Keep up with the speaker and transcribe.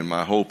And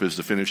my hope is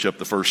to finish up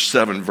the first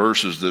 7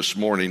 verses this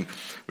morning.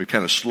 We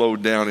kind of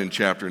slowed down in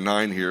chapter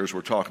 9 here as we're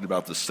talking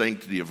about the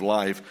sanctity of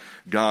life,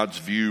 God's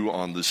view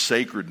on the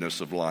sacredness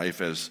of life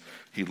as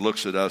he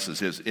looks at us as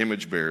his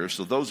image bearers.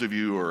 So those of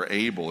you who are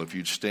able, if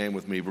you'd stand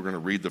with me, we're going to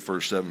read the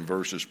first 7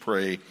 verses,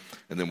 pray,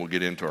 and then we'll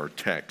get into our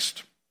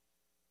text.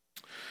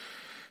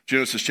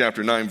 Genesis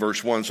chapter 9,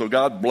 verse 1. So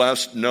God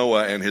blessed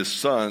Noah and his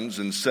sons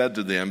and said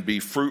to them, "Be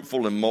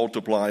fruitful and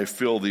multiply,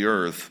 fill the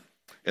earth.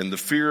 And the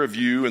fear of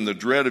you and the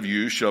dread of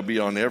you shall be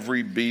on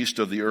every beast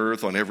of the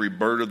earth, on every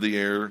bird of the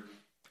air,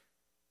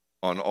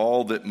 on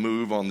all that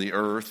move on the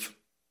earth,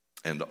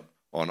 and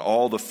on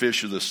all the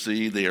fish of the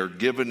sea. They are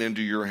given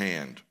into your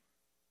hand.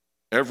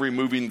 Every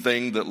moving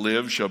thing that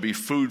lives shall be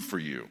food for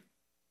you.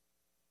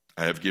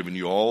 I have given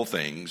you all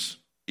things,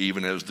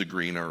 even as the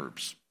green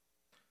herbs.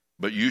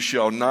 But you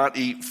shall not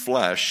eat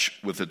flesh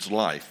with its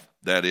life,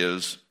 that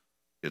is,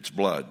 its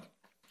blood.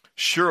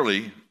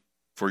 Surely,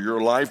 for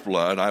your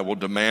lifeblood I will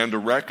demand a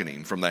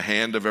reckoning. From the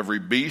hand of every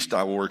beast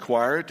I will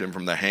require it, and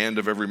from the hand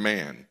of every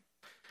man.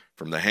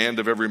 From the hand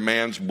of every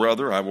man's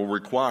brother I will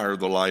require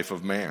the life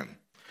of man.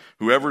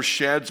 Whoever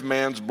sheds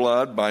man's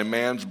blood, by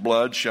man's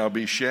blood shall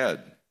be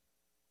shed.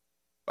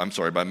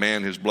 By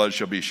man his blood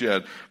shall be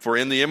shed. For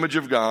in the image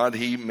of God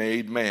he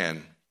made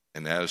man.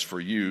 And as for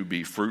you,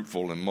 be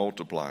fruitful and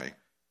multiply.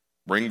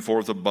 Bring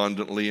forth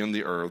abundantly in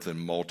the earth and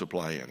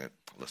multiply in it."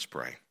 Let's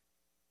pray.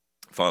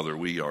 Father,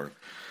 we are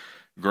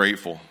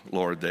grateful,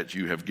 Lord, that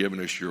you have given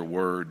us your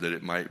word, that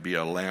it might be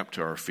a lamp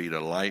to our feet, a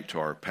light to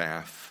our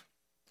path.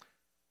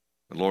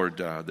 Lord,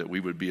 that we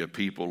would be a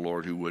people,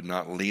 Lord, who would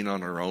not lean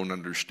on our own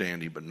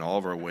understanding, but in all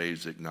of our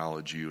ways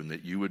acknowledge you, and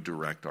that you would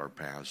direct our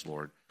paths,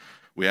 Lord.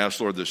 We ask,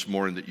 Lord, this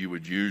morning that you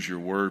would use your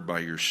word by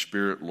your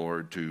Spirit,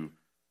 Lord, to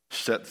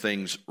set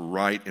things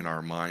right in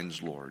our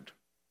minds, Lord,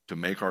 to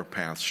make our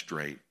path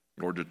straight.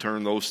 Lord, to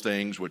turn those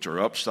things which are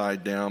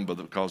upside down, but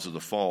because of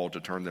the fall, to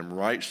turn them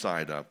right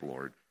side up,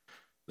 Lord.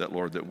 That,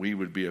 Lord, that we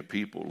would be a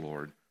people,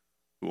 Lord,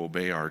 who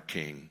obey our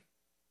King.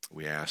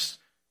 We ask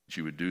that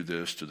you would do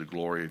this to the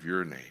glory of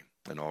your name.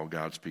 And all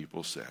God's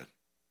people said,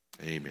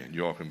 amen.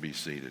 You all can be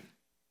seated.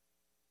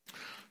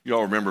 You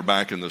all remember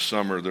back in the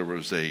summer there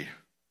was a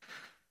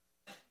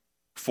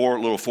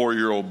little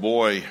 4-year-old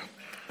boy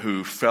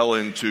who fell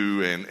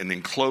into an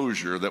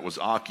enclosure that was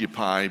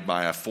occupied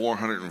by a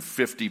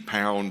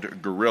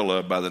 450-pound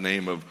gorilla by the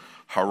name of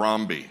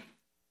Harambe.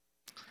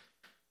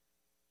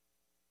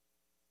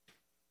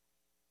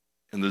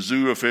 And the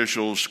zoo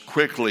officials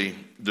quickly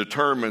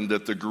determined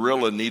that the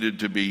gorilla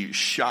needed to be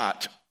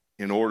shot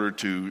in order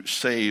to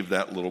save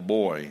that little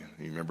boy.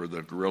 You remember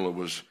the gorilla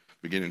was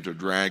beginning to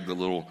drag the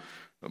little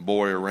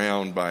boy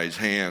around by his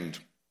hand.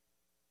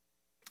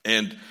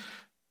 And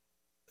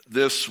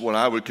this, what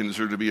I would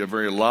consider to be a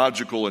very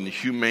logical and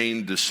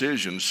humane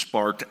decision,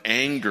 sparked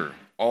anger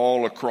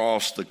all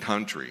across the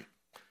country.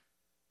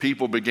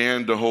 People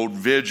began to hold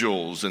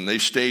vigils, and they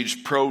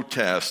staged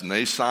protests, and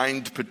they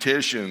signed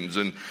petitions,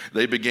 and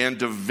they began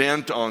to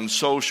vent on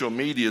social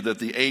media that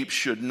the ape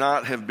should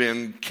not have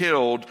been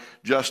killed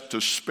just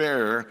to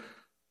spare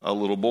a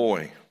little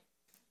boy.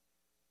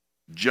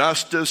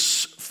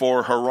 Justice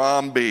for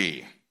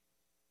Harambe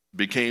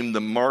became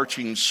the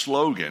marching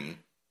slogan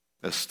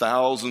as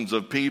thousands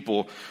of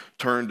people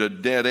turned a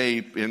dead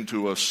ape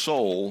into a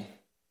soul,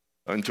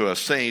 into a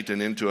saint,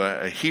 and into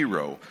a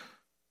hero.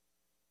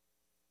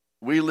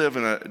 We live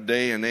in a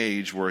day and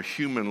age where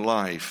human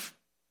life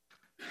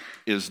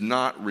is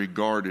not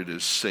regarded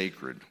as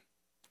sacred.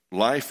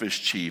 Life is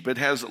cheap. It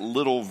has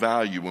little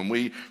value. When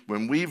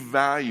we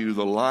value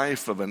the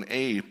life of an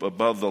ape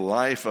above the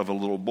life of a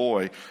little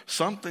boy,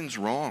 something's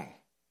wrong.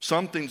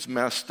 Something's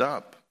messed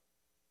up.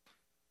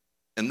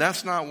 And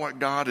that's not what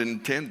God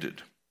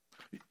intended.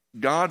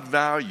 God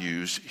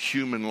values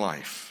human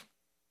life.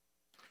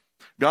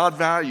 God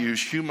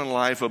values human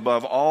life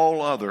above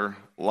all other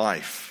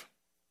life.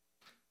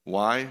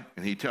 Why?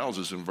 And he tells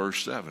us in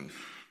verse 7,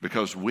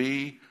 because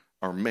we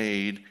are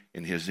made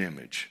in his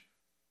image.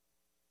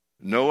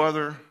 No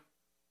other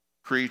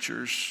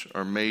creatures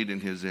are made in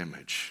his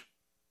image.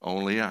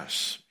 Only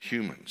us,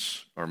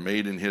 humans, are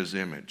made in his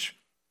image.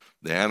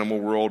 The animal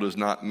world is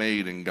not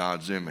made in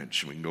God's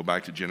image. We can go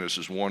back to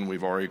Genesis 1.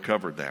 We've already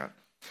covered that.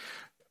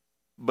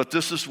 But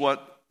this is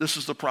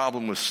the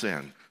problem with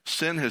sin.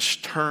 Sin has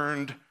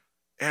turned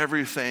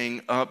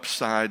everything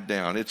upside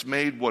down. It's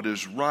made what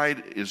is right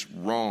is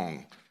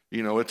wrong.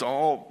 You know, it's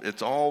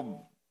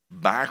all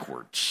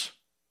backwards.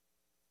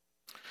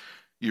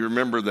 You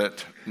remember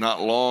that not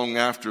long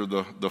after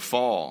the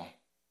fall,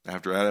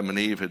 after Adam and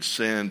Eve had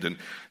sinned, and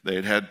they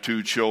had had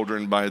 2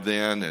 children by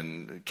then,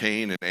 and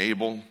Cain and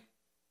Abel.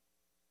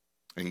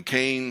 And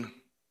Cain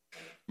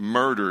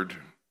murdered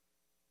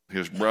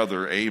his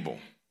brother Abel.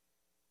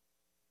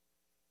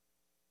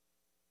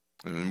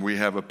 And we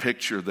have a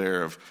picture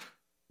there of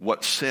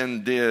what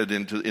sin did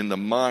in the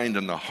mind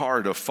and the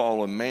heart of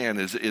fallen man.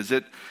 Is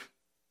it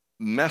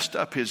messed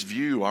up his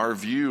view, our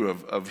view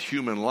of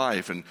human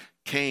life. And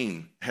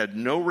Cain had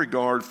no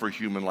regard for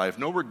human life,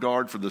 no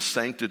regard for the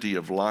sanctity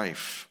of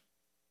life.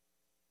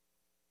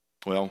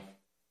 Well,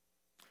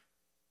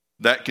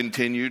 That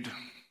continued.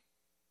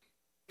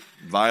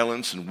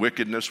 Violence and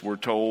wickedness, we're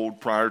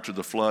told, prior to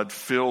the flood,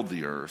 filled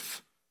the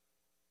earth.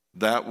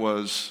 That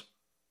was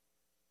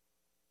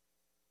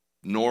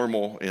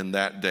normal in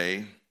that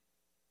day.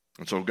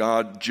 And so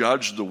God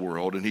judged the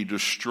world, and he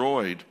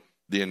destroyed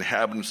the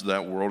inhabitants of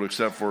that world,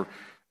 except for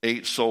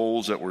 8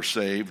 souls that were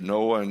saved,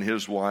 Noah and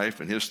his wife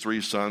and his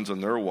 3 sons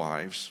and their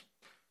wives.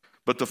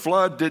 But the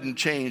flood didn't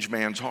change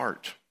man's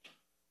heart.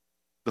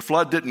 The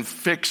flood didn't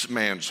fix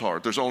man's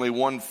heart. There's only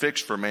one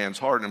fix for man's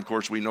heart, and of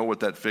course we know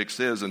what that fix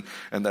is, and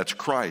that's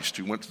Christ,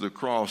 who went to the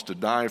cross to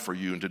die for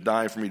you and to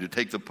die for me, to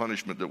take the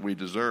punishment that we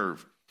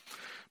deserve.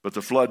 But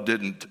the flood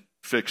didn't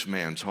fix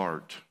man's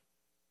heart.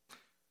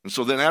 And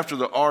so then after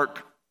the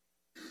ark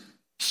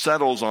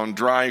settles on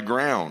dry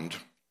ground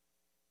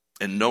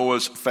and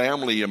Noah's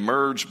family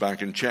emerged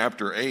back in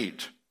chapter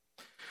 8,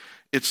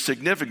 it's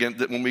significant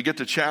that when we get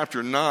to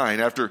chapter 9,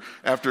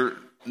 after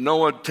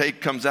Noah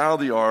comes out of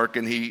the ark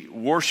and he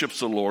worships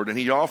the Lord and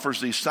he offers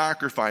these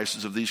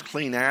sacrifices of these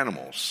clean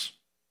animals,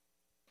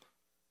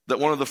 that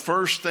one of the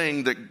first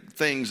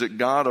things that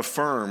God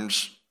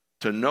affirms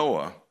to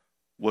Noah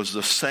was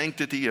the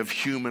sanctity of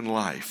human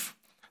life.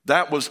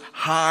 That was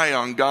high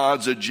on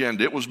God's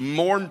agenda. It was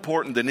more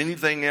important than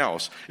anything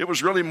else. It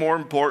was really more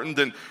important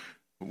than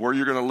where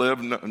you're going to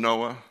live,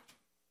 Noah,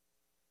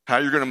 how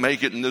you're going to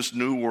make it in this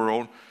new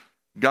world.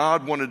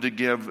 God wanted to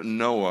give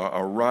Noah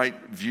a right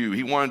view.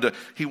 He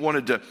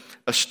wanted to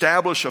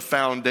establish a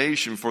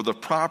foundation for the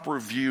proper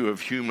view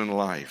of human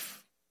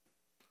life.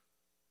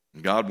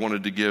 God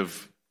wanted to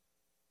give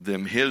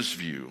them his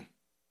view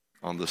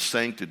on the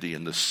sanctity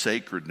and the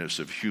sacredness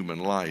of human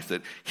life,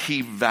 that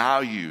he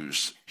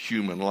values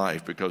human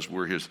life because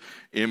we're his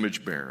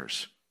image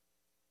bearers.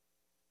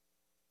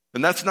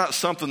 And that's not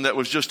something that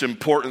was just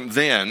important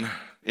then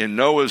in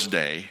Noah's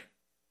day,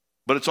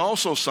 but it's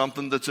also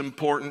something that's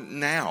important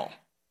now.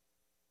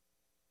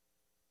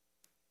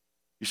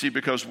 You see,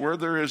 because where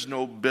there is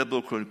no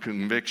biblical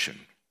conviction,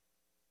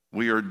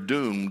 we are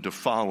doomed to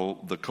follow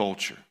the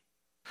culture.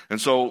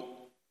 And so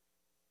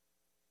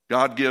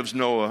God gives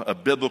Noah a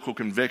biblical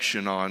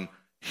conviction on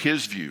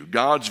his view,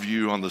 God's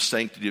view on the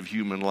sanctity of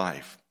human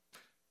life.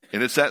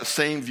 And it's that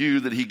same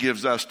view that he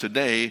gives us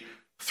today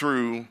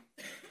through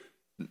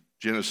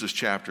Genesis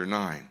chapter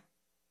 9.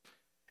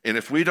 And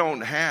if we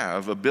don't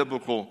have a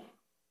biblical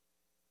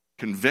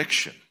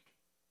conviction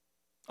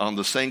on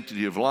the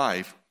sanctity of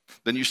life,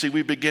 then you see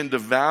we begin to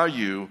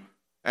value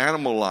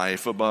animal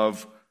life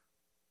above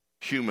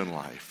human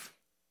life.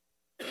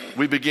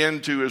 We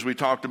begin to, as we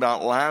talked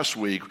about last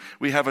week,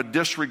 we have a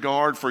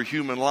disregard for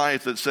human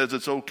life that says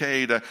it's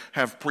okay to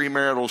have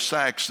premarital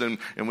sex and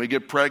we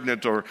get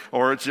pregnant, or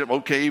it's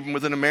okay even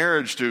within a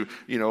marriage to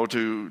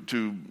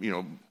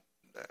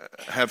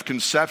have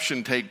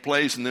conception take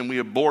place, and then we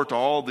abort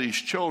all these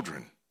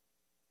children.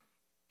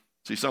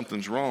 See,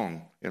 something's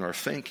wrong in our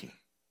thinking.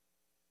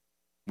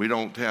 We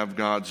don't have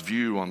God's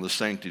view on the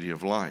sanctity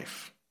of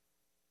life.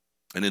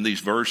 And in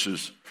these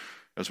verses,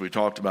 as we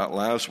talked about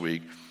last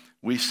week,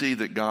 we see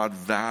that God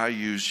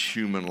values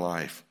human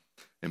life.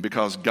 And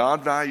because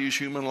God values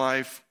human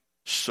life,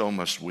 so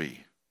must we.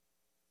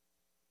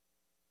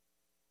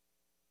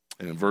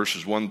 And in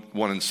verses 1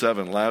 and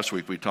 7 last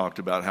week, we talked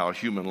about how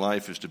human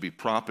life is to be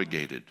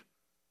propagated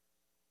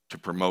to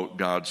promote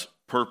God's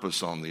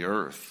purpose on the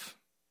earth.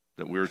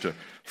 That we're to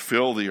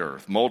fill the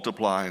earth,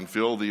 multiply and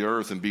fill the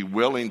earth, and be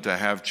willing to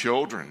have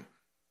children.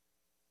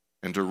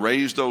 And to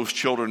raise those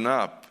children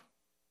up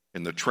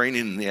in the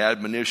training and the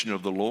admonition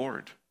of the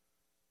Lord.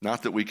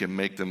 Not that we can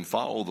make them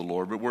follow the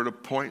Lord, but we're to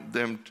point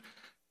them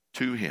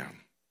to him,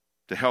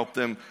 to help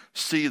them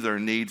see their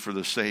need for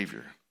the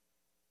Savior,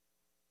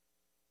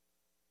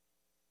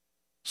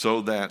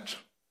 so that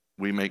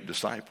we make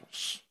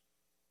disciples.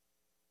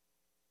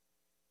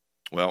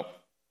 Well,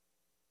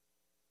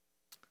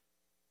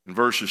 in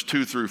verses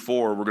 2 through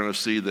 4, we're going to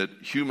see that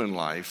human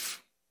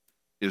life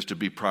is to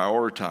be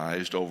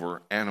prioritized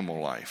over animal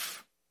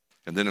life.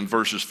 And then in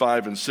verses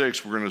 5 and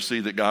 6, we're going to see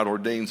that God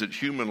ordains that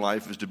human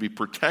life is to be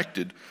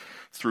protected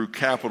through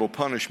capital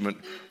punishment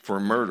for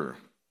murder.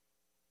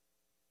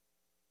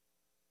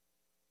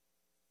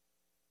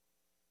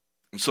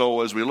 And so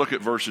as we look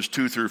at verses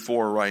 2 through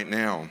 4 right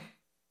now,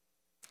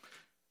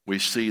 we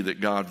see that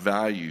God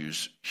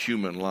values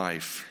human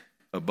life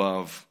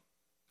above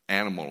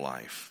animal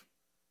life.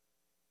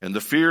 And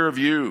the fear of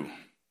you,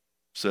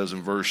 says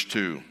in verse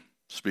 2,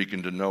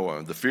 speaking to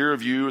Noah, the fear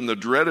of you and the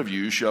dread of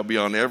you shall be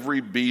on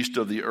every beast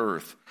of the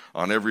earth,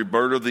 on every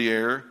bird of the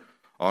air,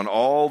 on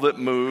all that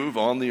move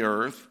on the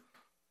earth,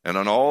 and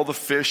on all the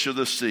fish of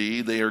the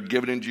sea. They are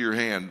given into your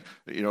hand.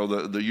 You know,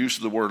 the use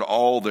of the word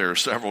all there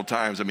several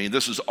times. I mean,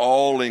 this is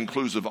all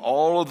inclusive.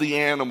 All of the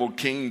animal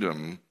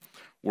kingdom,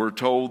 we're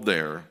told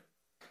there,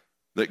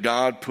 that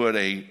God put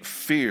a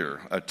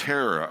fear, a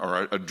terror,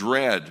 or a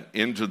dread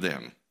into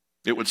them.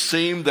 It would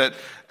seem that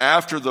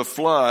after the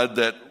flood,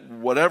 that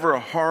whatever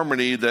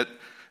harmony that,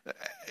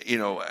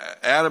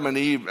 Adam and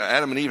Eve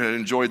had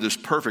enjoyed this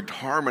perfect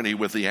harmony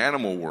with the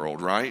animal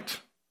world, right?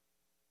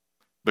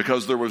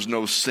 Because there was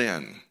no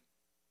sin.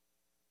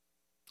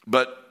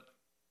 But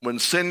when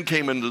sin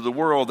came into the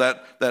world,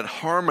 that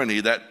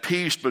harmony, that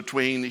peace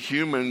between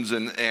humans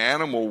and the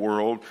animal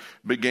world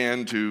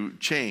began to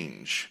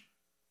change.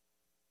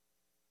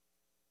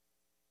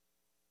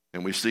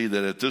 And we see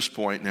that at this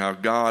point now,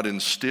 God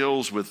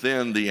instills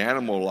within the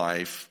animal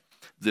life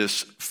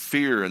this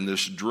fear and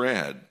this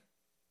dread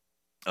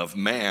of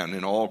man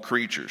and all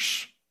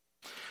creatures.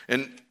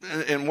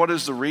 And what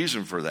is the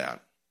reason for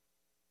that?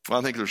 Well,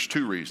 I think there's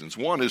two reasons.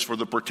 One is for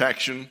the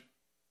protection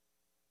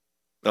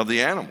of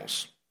the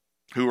animals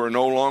who are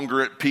no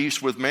longer at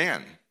peace with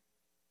man.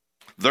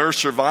 Their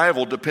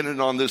survival depended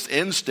on this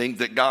instinct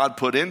that God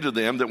put into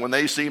them, that when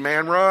they see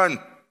man, run.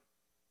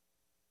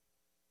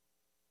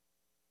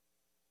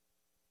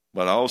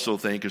 But I also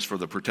think it's for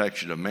the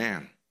protection of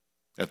man.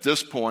 At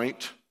this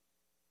point,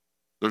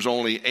 there's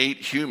only 8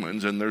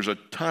 humans and there's a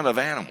ton of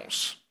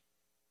animals.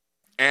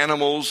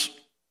 Animals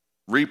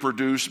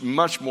reproduce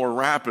much more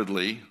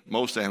rapidly,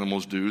 most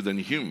animals do, than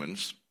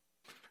humans.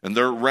 And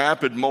their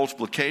rapid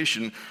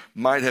multiplication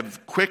might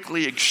have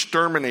quickly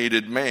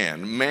exterminated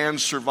man.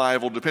 Man's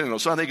survival depended on.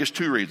 So I think it's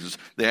 2 reasons.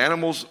 The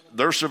animals,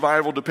 their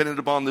survival depended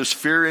upon this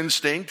fear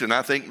instinct, and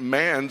I think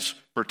man's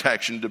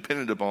protection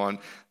depended upon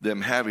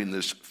them having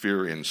this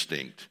fear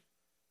instinct,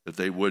 that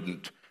they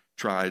wouldn't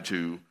try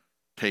to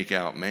take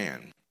out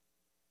man.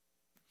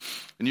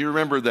 And you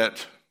remember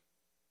that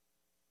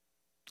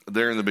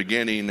there in the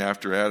beginning,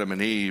 after Adam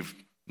and Eve,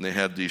 and they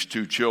had these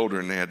 2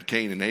 children, they had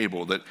Cain and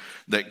Abel,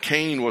 that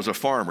Cain was a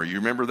farmer. You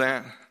remember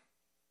that?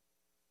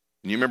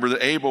 And you remember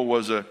that Abel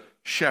was a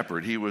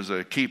shepherd. He was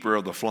a keeper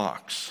of the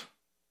flocks.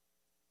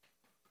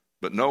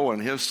 But Noah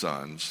and his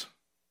sons,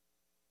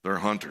 they're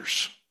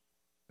hunters.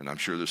 And I'm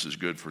sure this is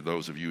good for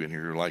those of you in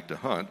here who like to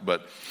hunt,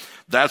 but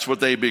that's what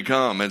they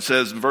become. It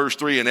says in verse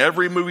 3, "And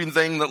every moving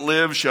thing that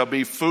lives shall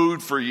be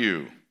food for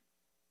you.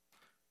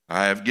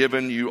 I have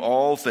given you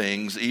all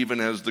things, even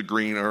as the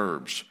green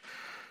herbs."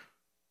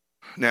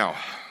 Now,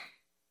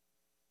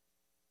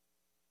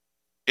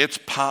 it's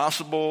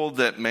possible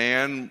that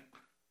man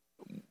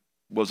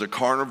was a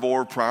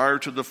carnivore prior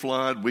to the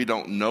flood. We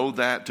don't know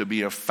that to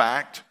be a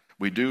fact.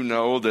 We do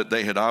know that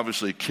they had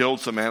obviously killed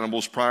some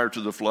animals prior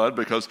to the flood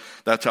because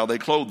that's how they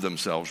clothed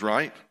themselves,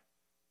 right?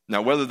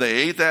 Now, whether they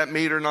ate that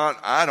meat or not,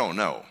 I don't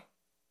know.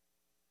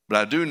 But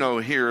I do know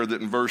here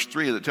that in verse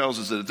 3 that tells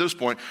us that at this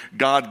point,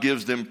 God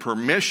gives them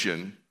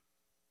permission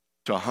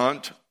to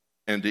hunt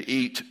and to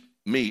eat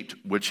meat,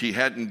 which he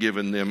hadn't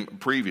given them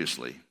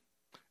previously.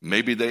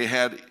 Maybe they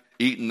had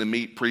eaten the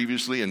meat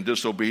previously in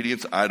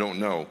disobedience. I don't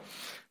know.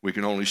 We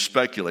can only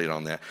speculate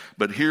on that.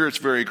 But here it's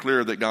very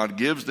clear that God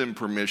gives them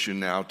permission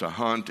now to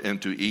hunt and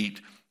to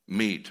eat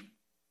meat.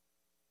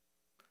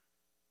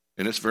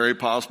 And it's very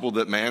possible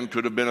that man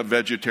could have been a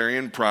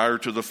vegetarian prior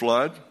to the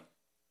flood.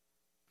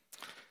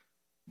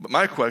 But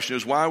my question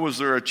is, why was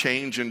there a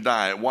change in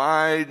diet?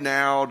 Why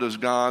now does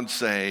God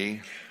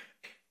say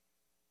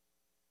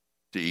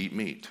to eat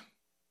meat?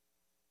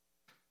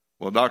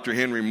 Well, Dr.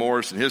 Henry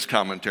Morris, in his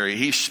commentary,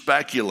 he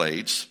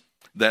speculates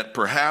that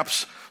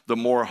perhaps the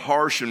more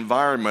harsh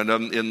environment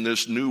in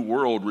this new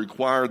world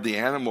required the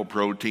animal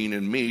protein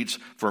in meats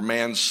for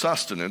man's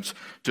sustenance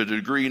to a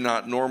degree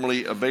not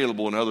normally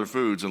available in other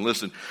foods. And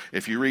listen,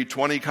 if you read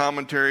 20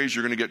 commentaries,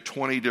 you're going to get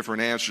 20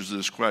 different answers to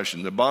this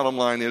question. The bottom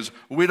line is,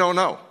 we don't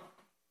know,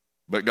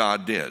 but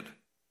God did.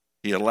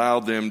 He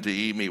allowed them to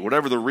eat meat.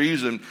 Whatever the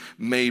reason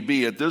may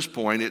be at this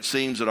point, it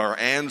seems that our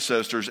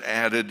ancestors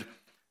added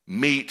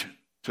meat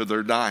to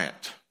their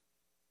diet.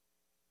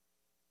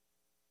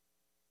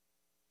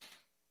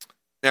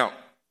 Now,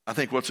 I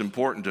think what's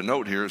important to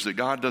note here is that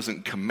God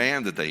doesn't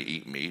command that they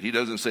eat meat. He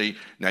doesn't say,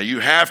 now you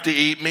have to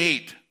eat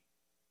meat.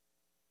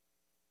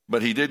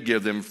 But he did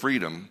give them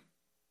freedom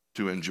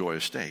to enjoy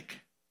a steak.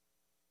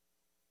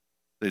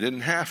 They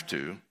didn't have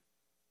to,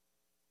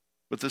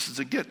 but this is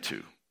a get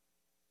to.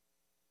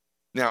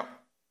 Now,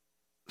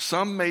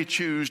 some may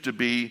choose to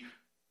be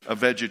a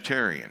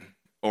vegetarian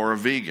or a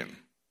vegan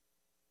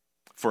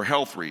for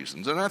health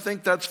reasons, and I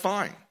think that's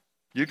fine.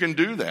 You can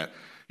do that.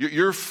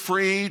 You're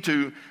free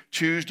to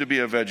choose to be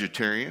a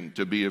vegetarian,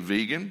 to be a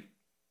vegan,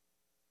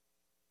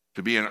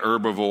 to be an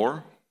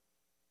herbivore.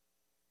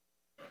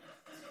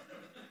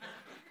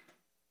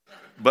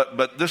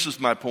 But this is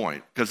my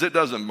point, because it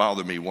doesn't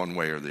bother me one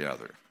way or the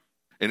other.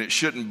 And it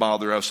shouldn't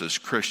bother us as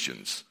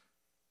Christians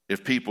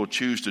if people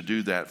choose to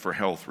do that for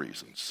health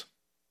reasons.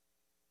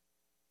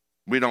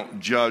 We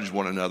don't judge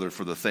one another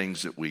for the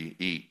things that we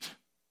eat.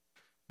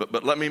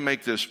 But let me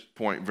make this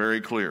point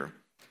very clear,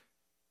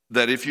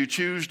 that if you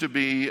choose to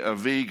be a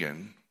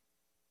vegan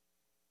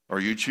or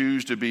you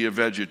choose to be a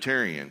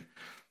vegetarian,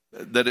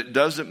 that it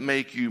doesn't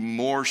make you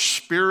more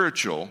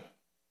spiritual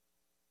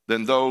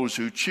than those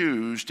who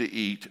choose to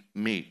eat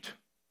meat.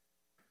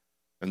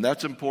 And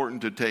that's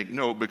important to take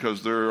note,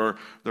 because there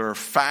are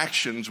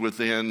factions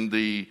within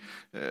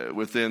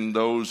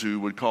those who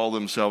would call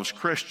themselves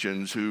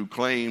Christians who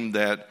claim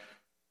that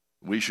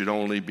we should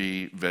only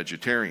be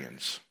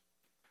vegetarians.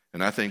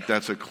 And I think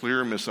that's a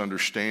clear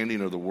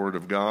misunderstanding of the Word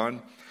of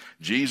God.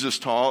 Jesus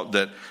taught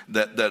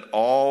that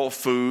all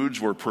foods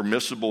were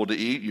permissible to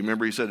eat. You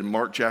remember he said in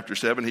Mark chapter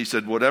 7, he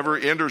said, whatever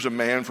enters a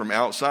man from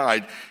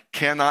outside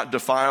cannot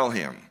defile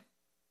him,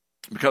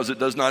 because it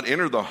does not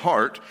enter the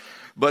heart,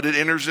 but it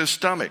enters his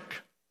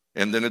stomach.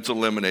 And then it's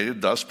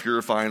eliminated, thus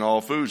purifying all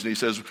foods. And he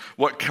says,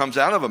 what comes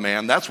out of a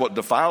man, that's what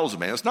defiles a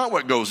man. It's not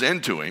what goes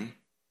into him.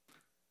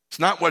 It's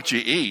not what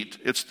you eat.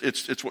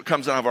 It's what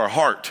comes out of our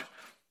heart.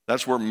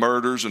 That's where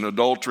murders and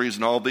adulteries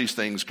and all these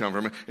things come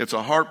from. It's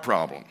a heart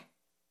problem.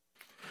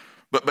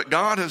 But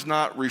God has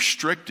not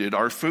restricted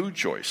our food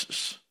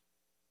choices.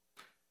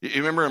 You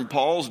remember in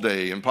Paul's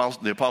day, in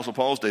the Apostle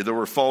Paul's day, there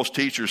were false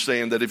teachers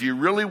saying that if you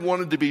really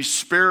wanted to be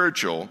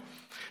spiritual,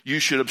 you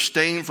should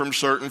abstain from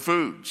certain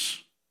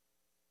foods.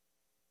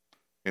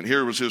 And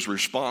here was his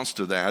response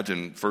to that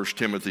in 1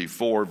 Timothy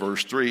 4,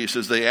 verse 3. He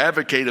says, they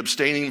advocate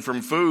abstaining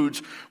from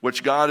foods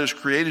which God has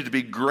created to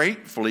be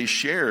gratefully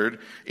shared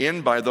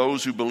in by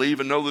those who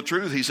believe and know the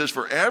truth. He says,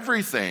 for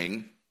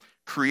everything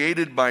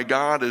created by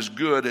God is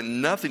good,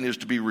 and nothing is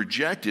to be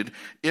rejected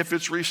if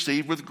it's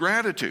received with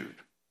gratitude.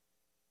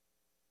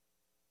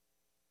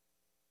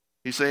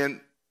 He's saying,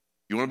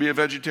 you want to be a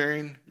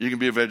vegetarian? You can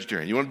be a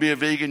vegetarian. You want to be a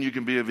vegan? You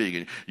can be a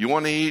vegan. You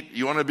want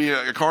to be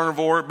a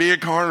carnivore? Be a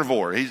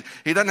carnivore. He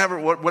doesn't have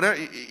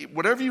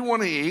whatever you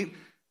want to eat,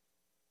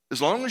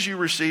 as long as you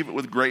receive it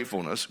with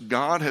gratefulness.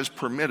 God has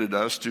permitted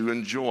us to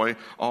enjoy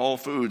all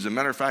foods. As a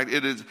matter of fact,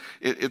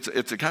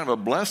 it's a kind of a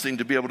blessing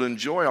to be able to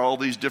enjoy all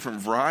these different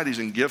varieties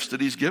and gifts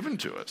that he's given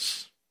to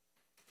us.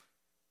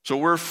 So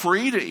we're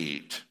free to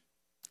eat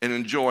and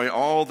enjoy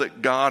all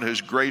that God has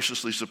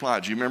graciously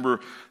supplied. You remember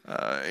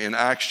in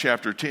Acts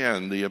chapter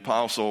 10, the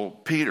Apostle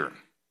Peter.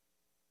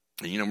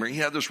 He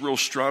had this real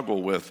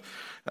struggle with,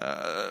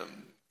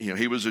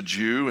 he was a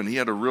Jew, and he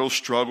had a real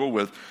struggle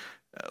with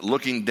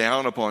looking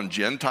down upon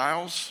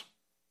Gentiles.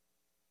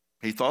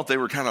 He thought they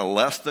were kind of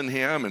less than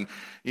him, and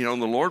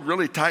the Lord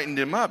really tightened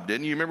him up,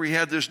 didn't you? Remember he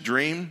had this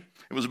dream?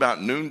 It was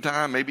about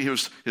noontime. Maybe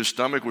his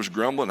stomach was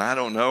grumbling. I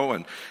don't know.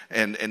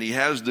 And he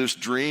has this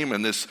dream,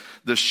 and this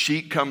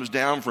sheet comes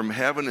down from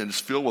heaven, and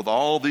it's filled with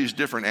all these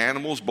different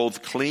animals,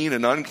 both clean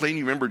and unclean.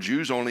 You remember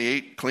Jews only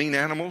ate clean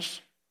animals?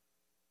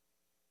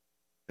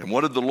 And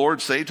what did the Lord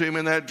say to him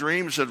in that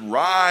dream? He said,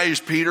 rise,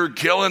 Peter,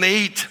 kill and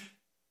eat.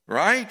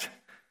 Right?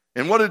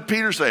 And what did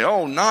Peter say?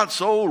 Oh, not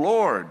so,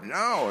 Lord.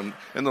 No.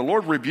 And the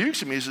Lord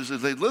rebukes him. He says,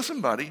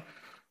 listen, buddy,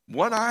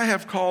 what I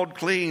have called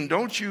clean,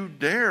 don't you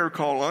dare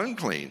call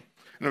unclean.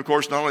 And of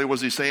course, not only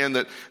was he saying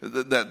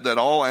that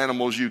all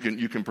animals you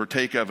can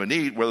partake of and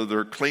eat, whether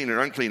they're clean or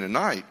unclean at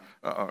night,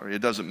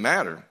 it doesn't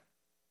matter.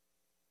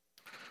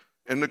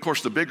 And of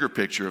course, the bigger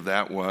picture of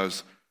that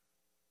was,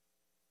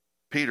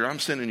 Peter, I'm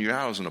sending you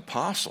out as an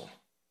apostle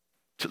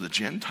to the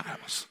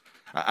Gentiles.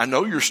 I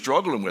know you're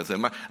struggling with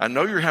them. I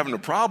know you're having a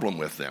problem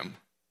with them.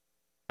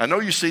 I know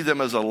you see them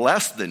as a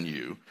less than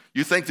you.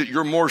 You think that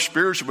you're more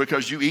spiritual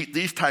because you eat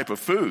these type of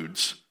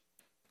foods.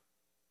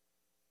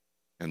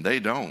 And they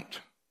don't.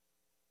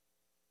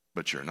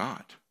 But you're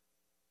not.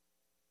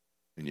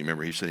 And you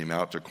remember he sent him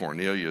out to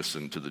Cornelius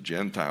and to the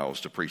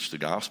Gentiles to preach the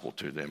gospel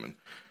to them. And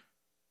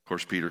of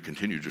course, Peter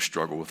continued to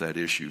struggle with that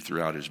issue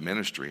throughout his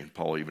ministry, and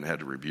Paul even had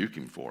to rebuke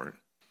him for it.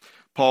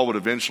 Paul would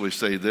eventually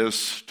say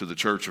this to the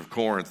church of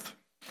Corinth.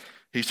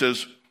 He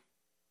says,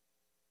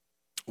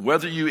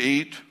 whether you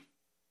eat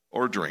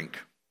or drink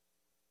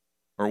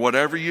or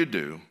whatever you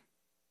do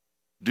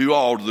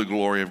all to the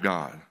glory of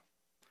God.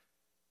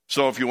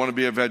 So if you want to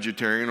be a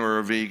vegetarian or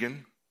a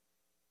vegan,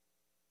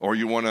 or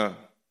you want to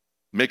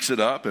mix it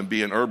up and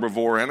be an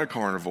herbivore and a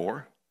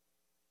carnivore,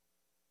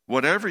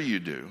 whatever you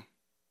do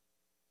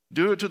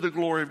it to the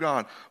glory of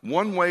God.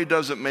 One way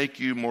doesn't make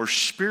you more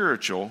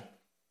spiritual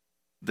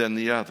than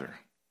the other.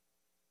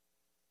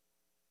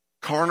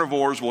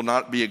 Carnivores will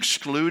not be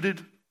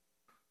excluded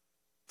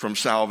from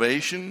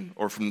salvation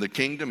or from the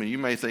kingdom. And you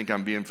may think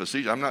I'm being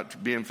facetious. I'm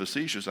not being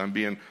facetious. I'm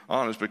being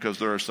honest, because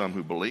there are some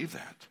who believe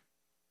that.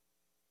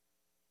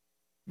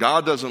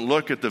 God doesn't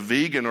look at the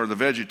vegan or the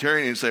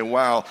vegetarian and say,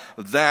 wow,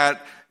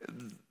 that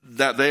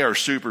they are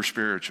super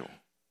spiritual.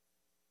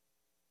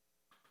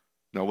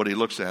 No, what he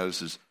looks at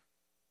is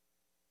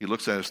he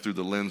looks at us through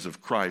the lens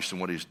of Christ and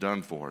what he's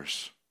done for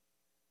us,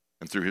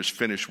 and through his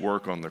finished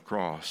work on the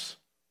cross.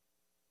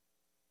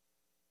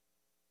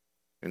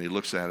 And he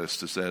looks at us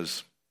and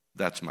says,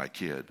 that's my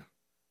kid,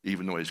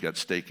 even though he's got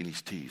steak in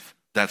his teeth.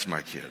 That's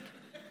my kid.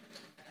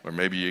 Or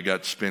maybe you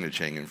got spinach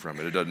hanging from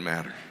it. It doesn't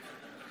matter.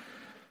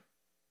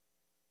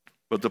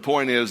 But the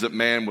point is that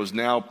man was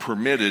now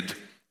permitted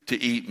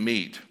to eat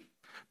meat.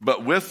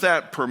 But with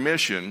that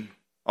permission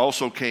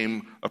also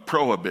came a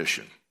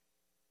prohibition.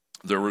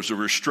 There was a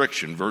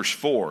restriction, verse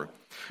 4.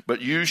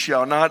 But you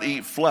shall not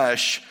eat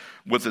flesh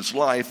with its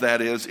life,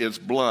 that is, its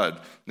blood.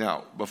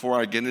 Now, before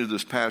I get into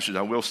this passage,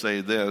 I will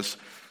say this.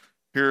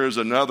 Here is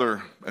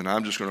another, and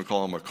I'm just going to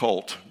call them a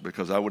cult,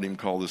 because I wouldn't even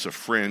call this a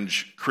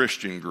fringe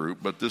Christian group,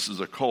 but this is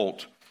a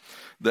cult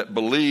that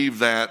believe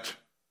that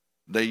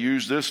they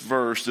use this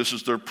verse, this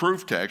is their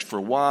proof text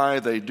for why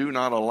they do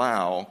not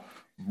allow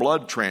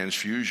blood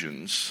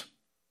transfusions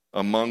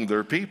among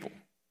their people.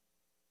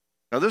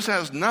 Now, this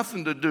has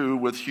nothing to do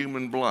with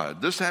human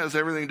blood. This has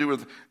everything to do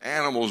with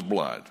animals'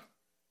 blood.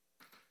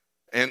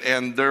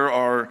 And there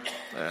are,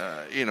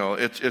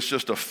 it's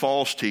just a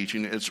false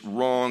teaching. It's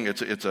wrong.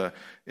 It's a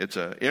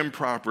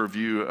improper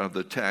view of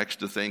the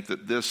text to think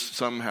that this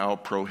somehow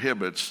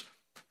prohibits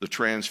the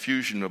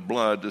transfusion of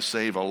blood to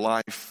save a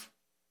life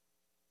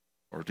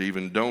or to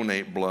even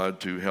donate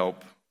blood to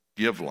help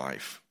give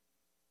life.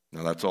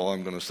 Now, that's all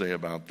I'm going to say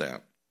about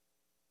that.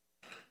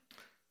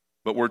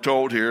 But we're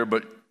told here,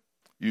 but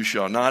you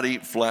shall not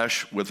eat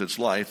flesh with its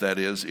life, that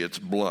is, its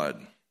blood.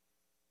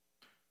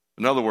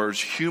 In other words,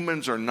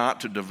 humans are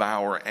not to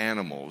devour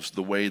animals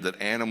the way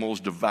that animals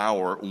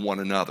devour one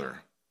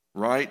another,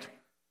 right?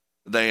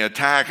 They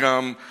attack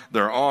them,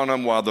 they're on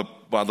them while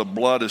the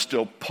blood is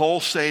still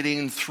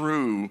pulsating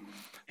through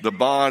the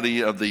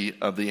body of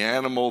the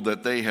animal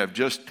that they have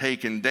just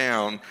taken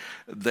down.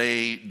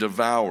 They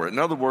devour it. In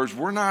other words,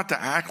 we're not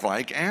to act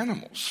like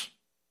animals.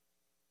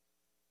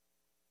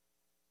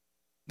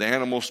 The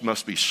animals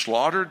must be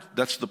slaughtered.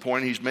 That's the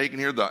point he's making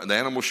here. The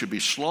animal should be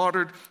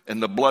slaughtered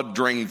and the blood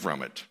drained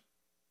from it.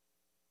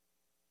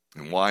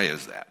 And why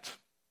is that?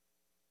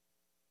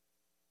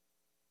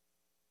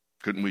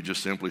 Couldn't we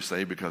just simply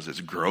say because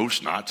it's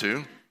gross not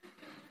to?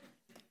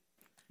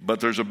 But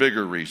there's a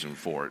bigger reason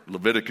for it.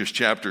 Leviticus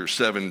chapter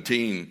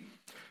 17,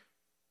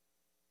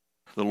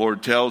 the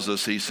Lord tells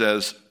us, he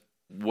says,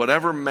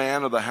 whatever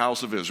man of the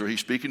house of Israel, he's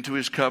speaking to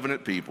his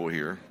covenant people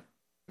here.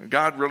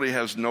 God really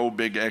has no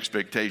big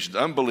expectations.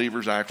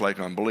 Unbelievers act like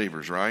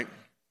unbelievers, right?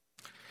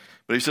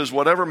 But he says,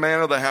 whatever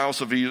man of the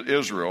house of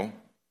Israel,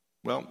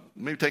 well,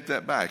 let me take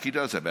that back. He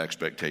does have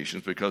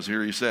expectations because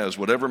here he says,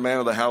 whatever man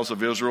of the house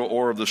of Israel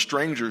or of the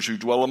strangers who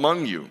dwell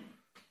among you,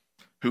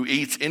 who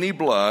eats any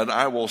blood,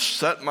 I will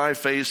set my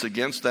face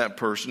against that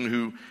person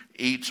who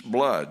eats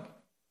blood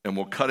and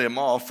will cut him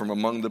off from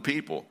among the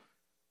people.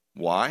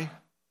 Why?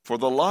 For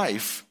the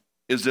life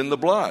is in the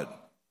blood,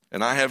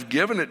 and I have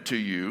given it to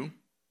you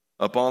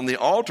upon the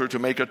altar to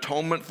make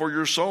atonement for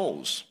your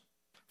souls.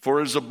 For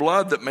it is the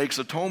blood that makes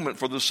atonement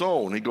for the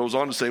soul. And he goes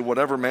on to say,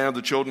 whatever man of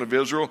the children of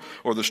Israel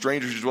or the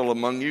strangers who dwell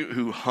among you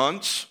who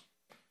hunts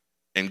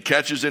and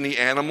catches any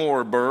animal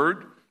or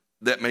bird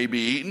that may be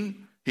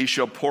eaten, he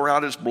shall pour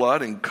out his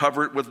blood and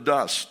cover it with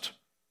dust.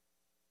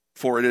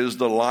 For it is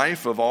the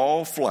life of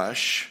all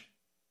flesh.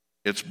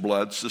 Its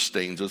blood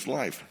sustains its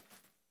life.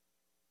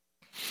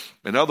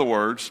 In other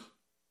words,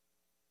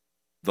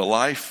 the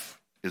life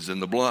is in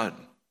the blood.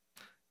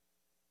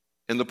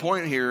 And the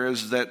point here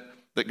is that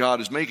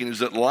God is making is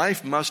that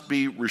life must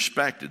be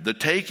respected. The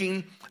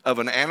taking of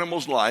an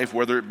animal's life,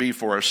 whether it be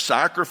for a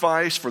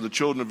sacrifice for the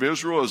children of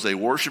Israel as they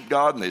worship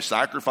God and they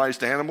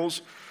sacrificed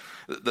animals,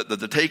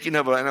 the taking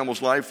of an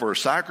animal's life for a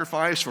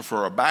sacrifice or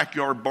for a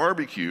backyard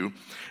barbecue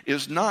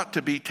is not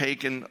to be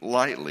taken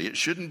lightly. It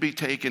shouldn't be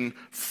taken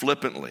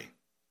flippantly.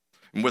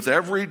 And with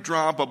every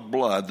drop of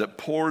blood that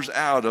pours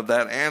out of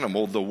that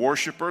animal, the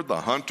worshiper,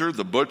 the hunter,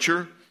 the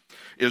butcher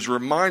is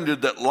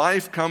reminded that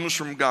life comes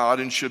from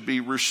God and should be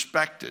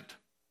respected.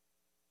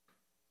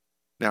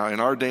 Now, in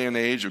our day and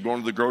age of going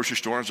to the grocery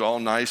store, it's all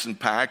nice and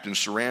packed and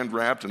saran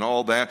wrapped and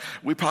all that.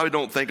 We probably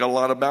don't think a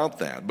lot about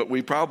that, but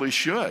we probably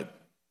should.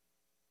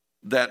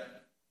 That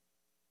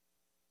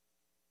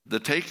the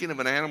taking of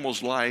an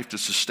animal's life to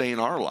sustain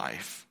our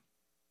life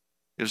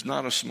is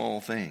not a small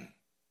thing.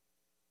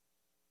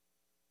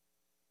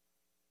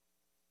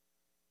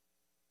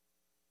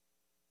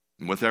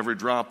 And with every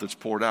drop that's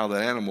poured out of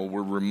that animal,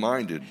 we're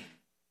reminded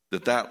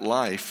that that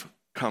life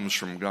comes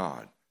from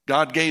God.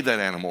 God gave that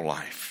animal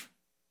life.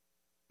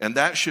 And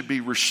that should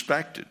be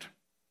respected.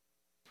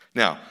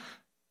 Now,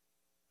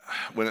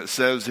 when it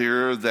says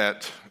here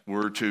that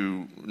we're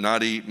to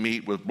not eat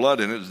meat with blood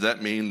in it, does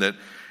that mean that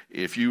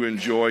if you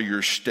enjoy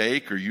your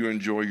steak or you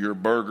enjoy your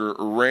burger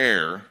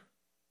rare,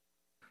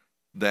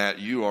 that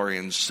you are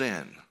in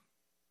sin?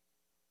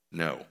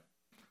 No.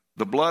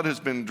 The blood has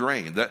been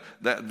drained.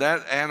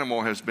 That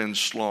animal has been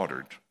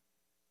slaughtered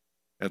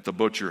at the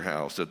butcher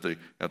house, at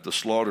the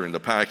slaughter in the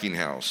packing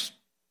house.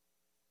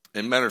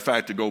 And matter of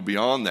fact, to go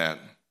beyond that,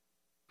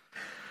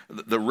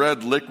 the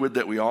red liquid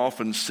that we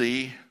often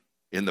see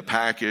in the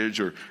package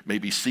or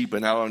maybe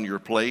seeping out on your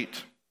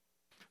plate,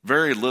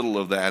 very little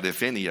of that,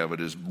 if any of it,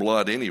 is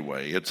blood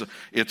anyway.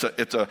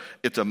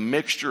 It's a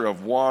mixture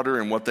of water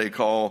and what they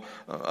call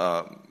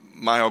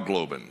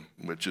myoglobin,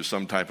 which is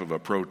some type of a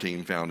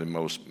protein found in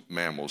most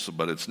mammals,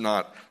 but it's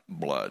not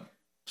blood.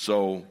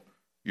 So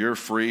you're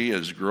free,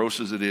 as gross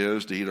as it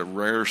is, to eat a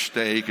rare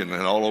steak and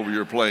then all over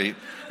your plate.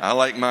 I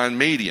like mine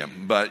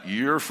medium, but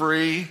you're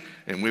free,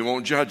 and we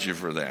won't judge you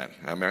for that.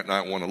 I might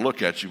not want to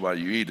look at you while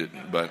you eat it,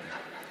 but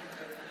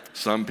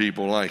some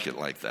people like it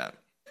like that.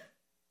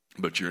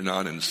 But you're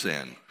not in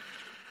sin.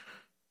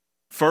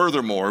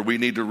 Furthermore, we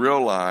need to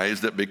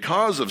realize that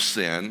because of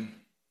sin,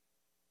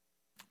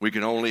 we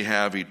can only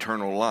have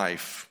eternal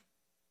life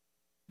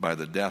by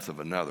the death of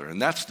another.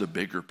 And that's the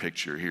bigger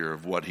picture here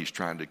of what he's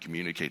trying to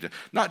communicate.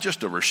 Not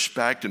just a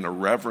respect and a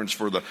reverence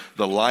for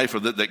the life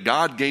of that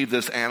God gave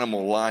this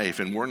animal life,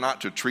 and we're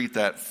not to treat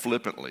that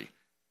flippantly.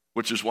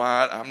 which is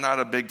why I'm not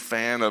a big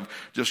fan of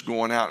just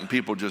going out and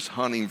people just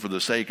hunting for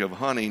the sake of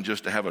hunting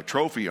just to have a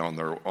trophy on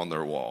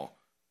their wall.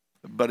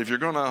 But if you're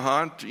going to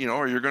hunt,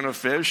 or you're going to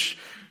fish,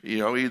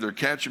 either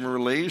catch and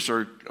release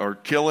or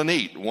kill and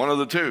eat, one of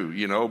the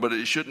two, but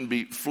it shouldn't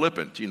be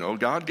flippant.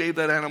 God gave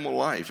that animal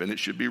life and it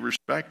should be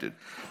respected.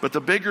 But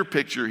the bigger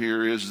picture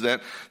here is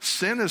that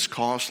sin is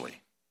costly.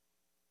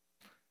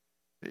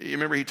 You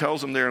remember he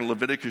tells them there in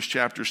Leviticus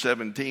chapter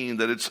 17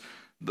 that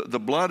the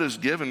blood is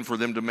given for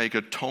them to make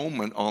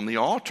atonement on the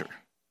altar.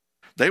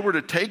 They were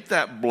to take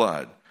that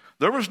blood.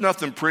 There was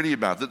nothing pretty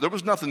about it. There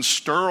was nothing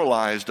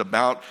sterilized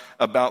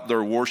about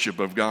their worship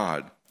of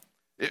God.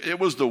 It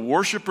was the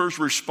worshiper's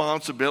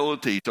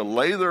responsibility to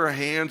lay their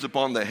hands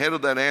upon the head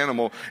of that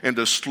animal and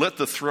to slit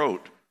the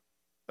throat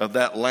of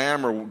that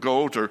lamb or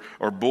goat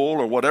or bull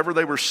or whatever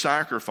they were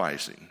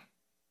sacrificing.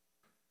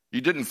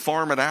 You didn't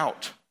farm it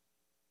out.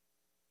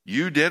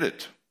 You did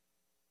it.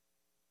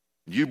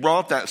 You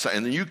brought that,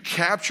 and then you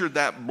captured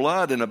that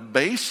blood in a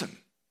basin.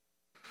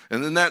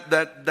 And then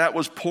that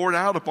was poured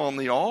out upon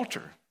the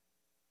altar.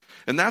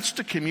 And that's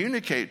to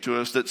communicate to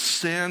us that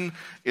sin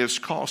is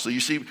costly.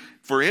 You see,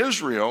 for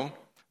Israel,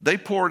 they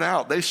poured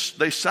out, they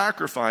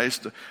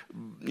sacrificed,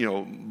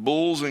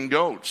 bulls and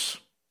goats.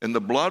 And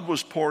the blood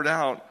was poured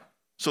out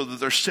so that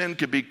their sin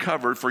could be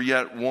covered for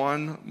yet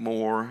one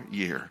more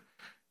year.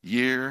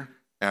 Year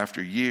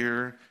after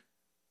year,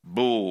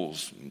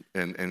 bulls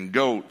and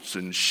goats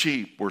and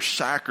sheep were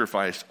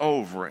sacrificed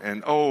over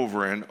and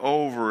over and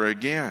over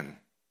again.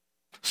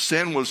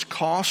 Sin was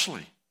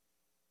costly.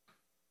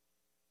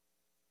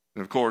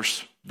 And of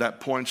course,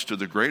 that points to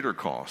the greater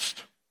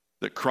cost,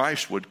 that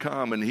Christ would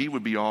come and he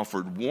would be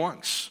offered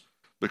once.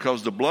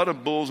 Because the blood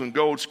of bulls and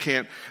goats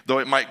can't, though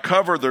it might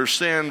cover their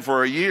sin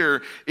for a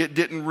year, it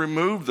didn't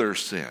remove their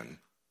sin.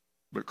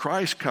 But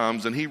Christ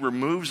comes and he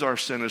removes our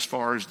sin as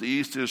far as the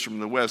east is from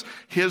the west.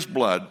 His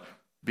blood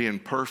being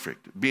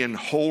perfect, being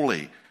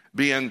holy,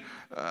 being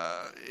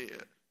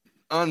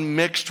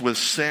unmixed with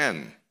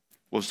sin,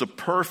 was the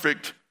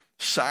perfect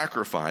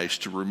sacrifice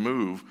to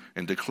remove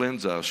and to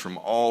cleanse us from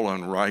all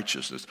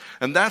unrighteousness.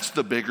 And that's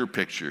the bigger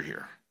picture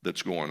here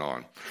that's going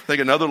on. I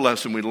think another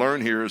lesson we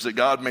learn here is that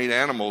God made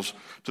animals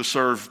to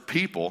serve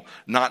people,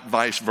 not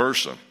vice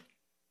versa.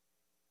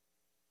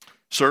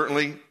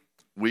 Certainly,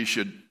 we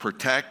should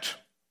protect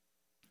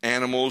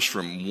animals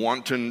from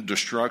wanton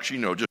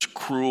destruction, just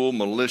cruel,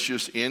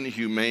 malicious,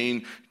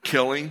 inhumane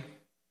killing.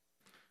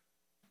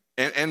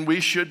 And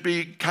we should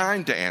be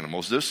kind to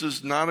animals. This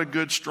is not a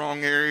good,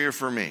 strong area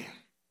for me.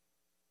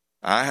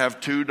 I have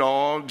 2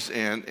 dogs,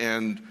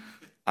 and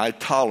I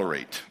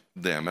tolerate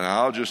them. And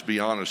I'll just be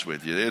honest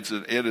with you.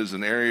 It is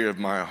an area of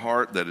my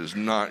heart that is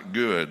not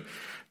good.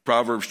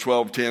 Proverbs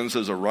 12:10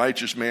 says, a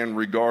righteous man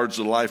regards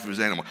the life of his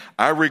animal.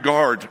 I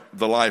regard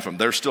the life of them.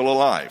 They're still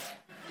alive.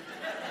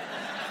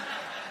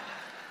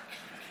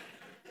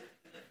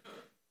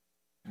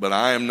 But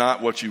I am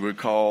not what you would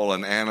call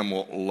an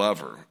animal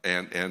lover.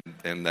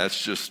 And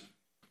that's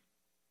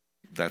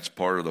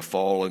part of the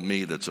fall in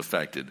me that's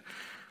affected.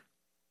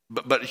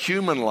 But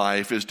human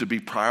life is to be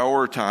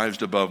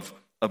prioritized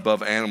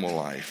above animal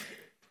life.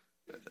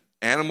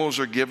 Animals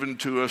are given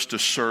to us to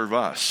serve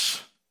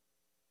us,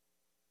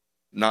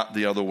 not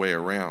the other way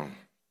around.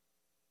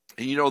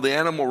 And the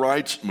animal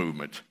rights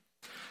movement.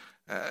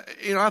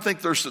 I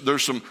think there's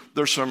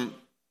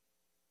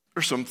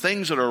some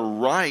things that are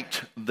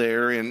right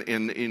there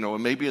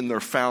in maybe in their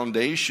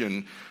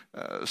foundation.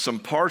 Some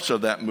parts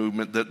of that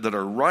movement that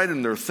are right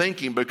in their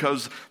thinking,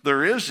 because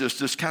there is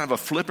this kind of a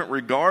flippant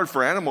regard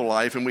for animal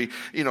life, and we,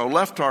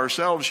 left to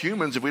ourselves,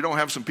 humans, if we don't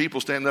have some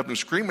people standing up and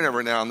screaming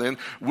every now and then,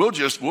 we'll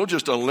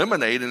just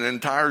eliminate an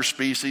entire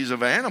species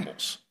of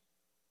animals,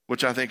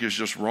 which I think is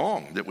just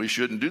wrong, that we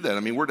shouldn't do that. I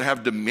mean, we're to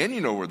have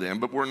dominion over them,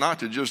 but we're not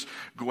to just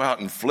go out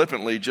and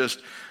flippantly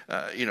just,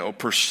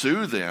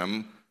 pursue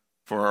them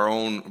for our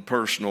own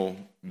personal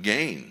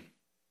gain.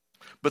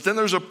 But then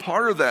there's a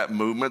part of that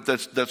movement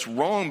that's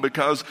wrong,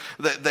 because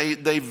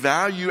they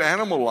value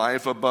animal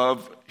life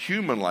above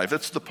human life.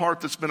 That's the part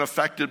that's been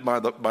affected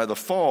by the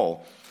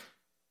fall.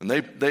 And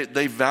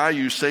they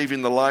value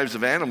saving the lives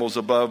of animals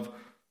above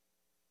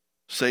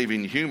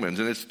saving humans.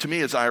 And to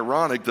me, it's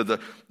ironic that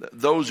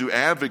those who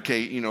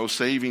advocate,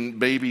 saving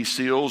baby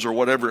seals or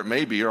whatever it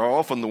may be, are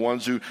often the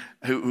ones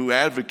who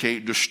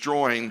advocate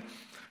destroying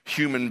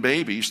human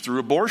babies through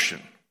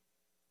abortion.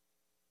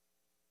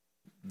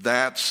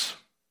 That's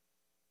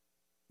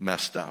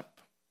messed up.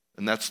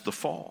 And that's the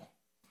fall,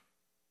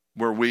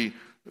 where we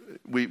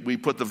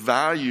put the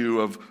value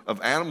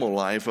of animal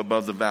life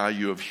above the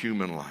value of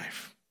human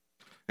life.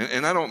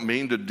 And I don't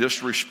mean to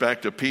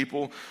disrespect a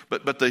people,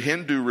 but the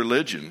Hindu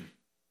religion,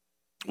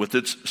 with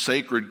its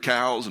sacred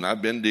cows, and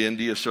I've been to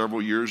India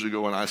several years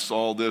ago, and I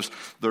saw this,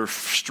 their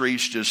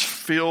streets just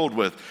filled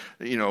with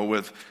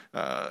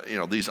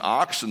these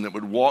oxen that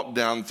would walk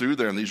down through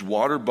there, and these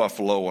water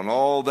buffalo and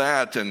all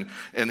that,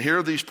 and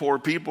here these poor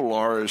people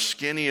are as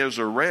skinny as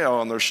a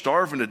rail, and they're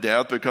starving to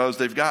death because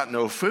they've got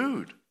no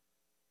food.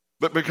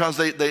 But because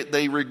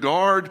they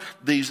regard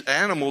these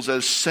animals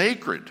as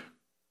sacred.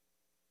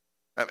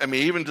 I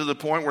mean, even to the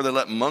point where they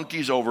let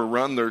monkeys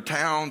overrun their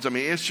towns. I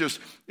mean, it's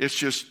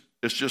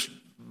just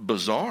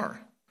bizarre.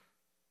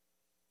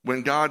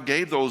 When God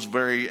gave those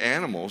very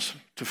animals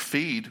to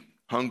feed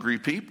hungry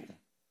people.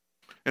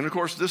 And of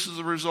course, this is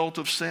a result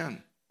of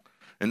sin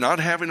and not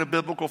having a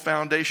biblical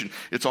foundation.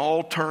 It's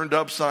all turned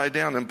upside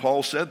down. And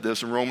Paul said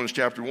this in Romans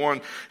chapter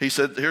 1. He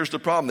said, here's the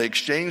problem. They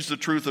exchanged the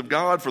truth of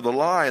God for the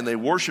lie, and they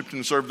worshiped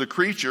and served the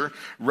creature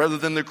rather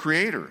than the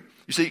Creator.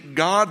 You see,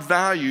 God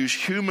values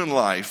human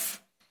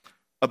life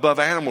above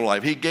animal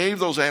life. He gave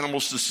those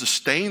animals to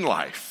sustain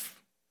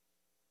life.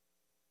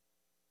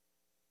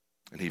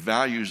 And he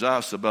values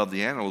us above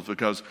the animals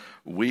because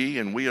we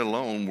and we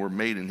alone were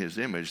made in his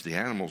image. The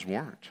animals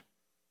weren't.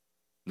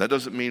 That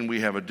doesn't mean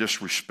we have a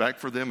disrespect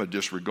for them, a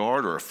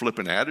disregard, or a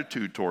flippant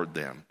attitude toward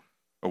them,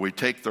 or we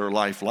take their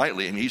life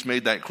lightly. And he's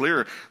made that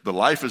clear. The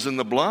life is in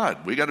the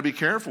blood. We got to be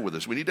careful with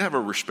this. We need to have a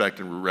respect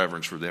and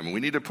reverence for them, and we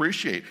need to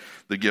appreciate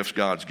the gifts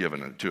God's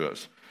given to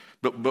us.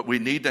 But we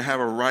need to have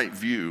a right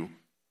view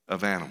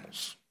of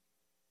animals.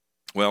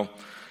 Well,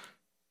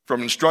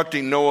 from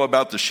instructing Noah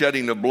about the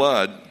shedding of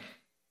blood,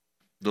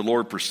 the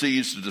Lord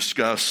proceeds to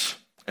discuss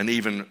an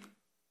even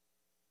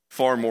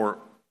far more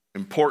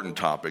important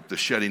topic, the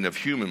shedding of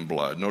human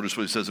blood. Notice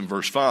what he says in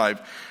verse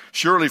 5.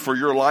 Surely for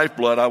your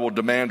lifeblood I will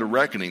demand a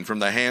reckoning. From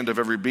the hand of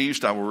every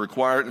beast I will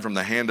require it, and from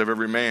the hand of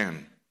every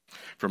man.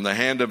 From the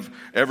hand of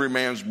every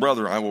man's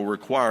brother I will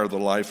require the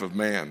life of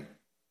man.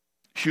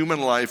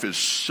 Human life is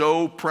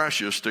so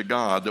precious to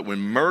God that when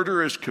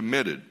murder is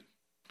committed,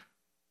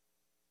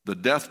 the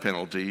death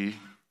penalty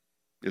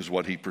is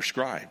what he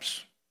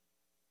prescribes.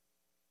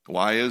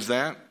 Why is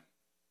that?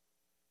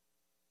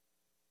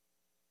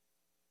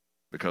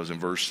 Because in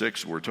verse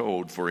 6 we're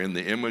told, for in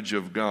the image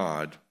of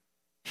God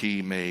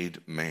he made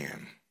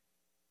man.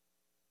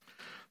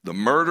 The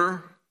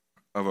murder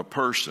of a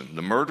person,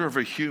 the murder of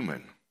a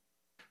human,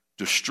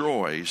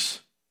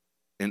 destroys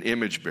an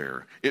image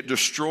bearer. It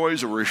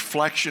destroys a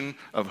reflection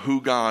of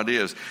who God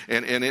is.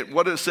 And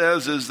what it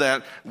says is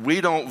that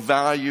we don't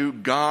value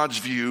God's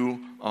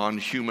view on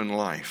human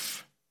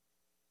life.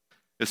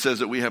 It says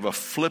that we have a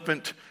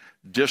flippant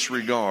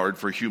disregard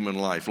for human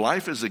life.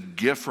 Life is a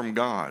gift from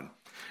God.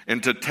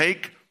 And to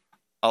take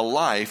a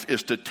life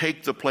is to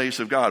take the place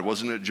of God.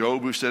 Wasn't it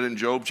Job who said in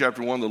Job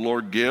chapter 1, the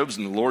Lord gives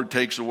and the Lord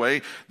takes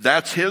away?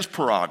 That's his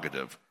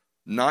prerogative,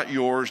 not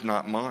yours,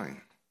 not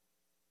mine.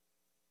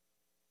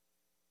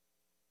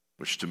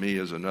 Which to me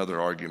is another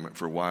argument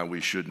for why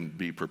we shouldn't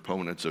be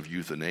proponents of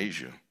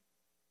euthanasia.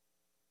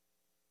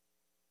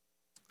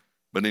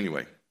 But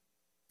anyway,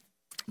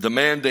 the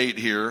mandate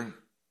here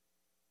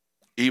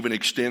even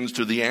extends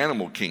to the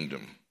animal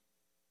kingdom.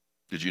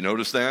 Did you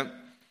notice that?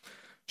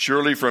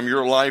 Surely from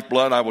your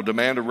lifeblood I will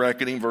demand a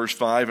reckoning, verse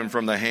 5, and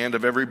from the hand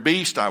of every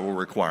beast I will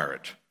require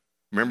it.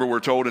 Remember, we're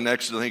told in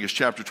Exodus, I think it's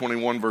chapter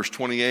 21, verse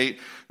 28,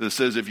 that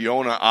says if you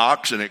own an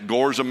ox and it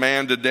gores a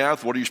man to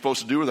death, what are you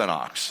supposed to do with that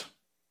ox?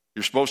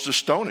 You're supposed to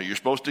stone it. You're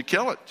supposed to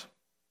kill it.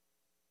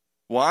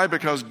 Why?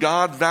 Because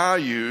God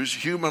values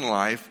human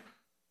life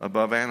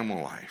above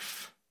animal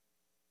life.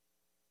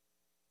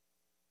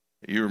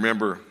 You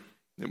remember,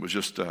 it was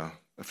just a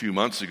few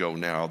months ago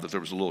now that there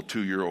was a little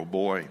 2-year-old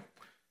boy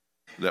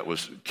that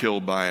was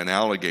killed by an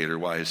alligator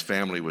while his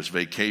family was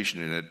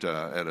vacationing at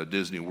a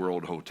Disney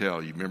World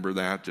hotel. You remember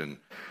that? And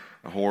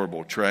a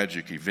horrible,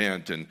 tragic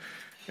event. And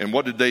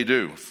what did they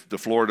do? The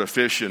Florida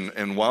Fish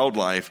and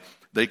Wildlife,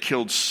 they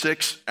killed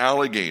 6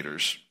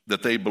 alligators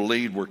that they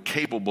believed were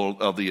capable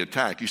of the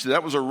attack. You see,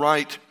 that was a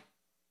right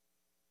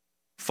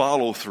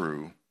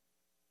follow-through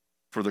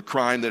for the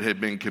crime that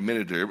had been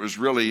committed there. It was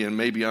really, and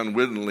maybe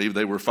unwittingly,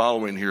 they were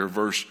following here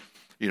verse,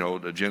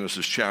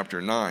 Genesis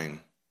chapter 9.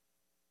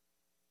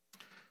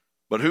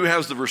 But who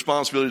has the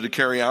responsibility to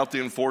carry out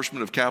the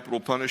enforcement of capital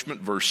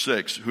punishment? Verse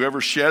 6,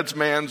 whoever sheds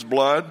man's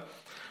blood,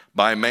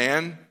 by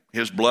man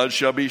his blood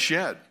shall be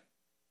shed.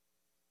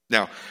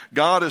 Now,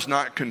 God is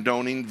not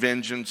condoning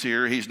vengeance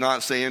here. He's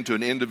not saying to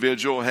an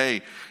individual,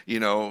 hey,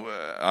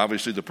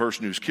 obviously the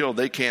person who's killed,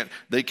 they can't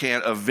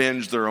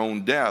avenge their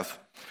own death.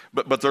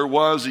 But there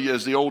was,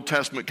 as the Old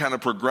Testament kind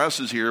of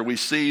progresses here, we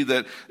see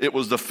that it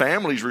was the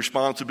family's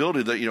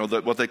responsibility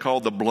that what they call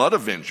the blood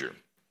avenger.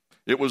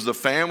 It was the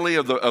family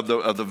of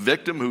the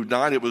victim who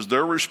died. It was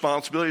their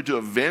responsibility to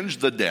avenge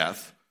the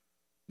death,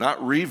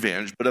 not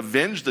revenge, but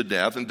avenge the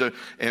death,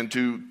 and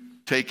to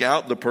take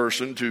out the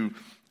person who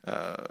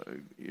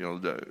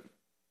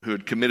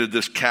had committed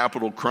this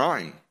capital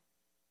crime.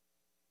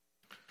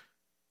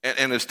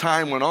 And as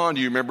time went on,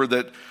 you remember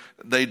that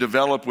they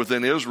developed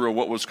within Israel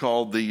what was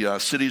called the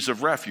cities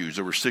of refuge.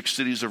 There were 6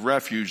 cities of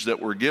refuge that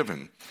were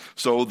given,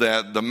 so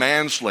that the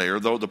manslayer,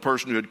 though the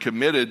person who had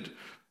committed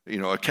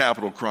a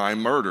capital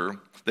crime, murder,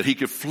 that he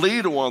could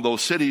flee to one of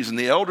those cities, and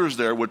the elders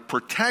there would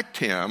protect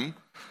him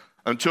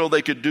until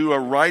they could do a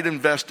right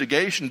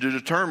investigation to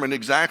determine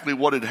exactly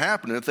what had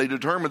happened. If they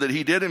determined that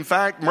he did, in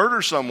fact,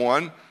 murder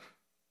someone,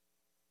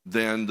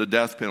 then the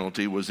death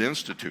penalty was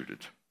instituted.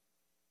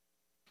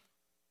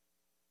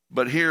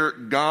 But here,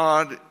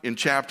 God, in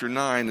chapter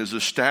 9, is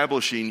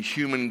establishing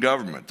human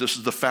government. This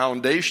is the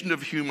foundation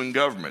of human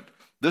government.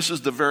 This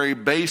is the very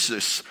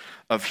basis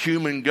of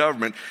human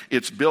government.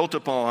 It's built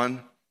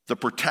upon the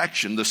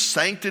protection, the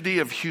sanctity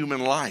of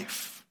human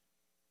life.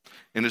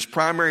 And its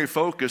primary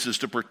focus is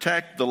to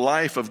protect the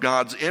life of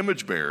God's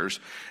image bearers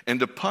and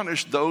to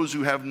punish those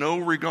who have no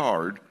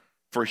regard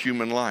for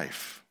human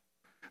life.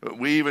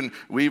 We even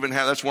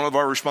have, that's one of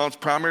our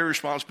primary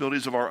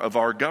responsibilities of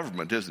our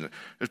government, isn't it?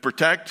 Is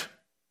protect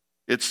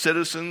its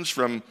citizens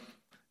from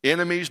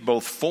enemies,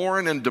 both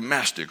foreign and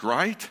domestic,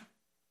 right?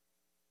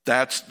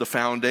 That's the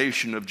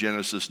foundation of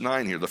Genesis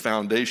 9 here, the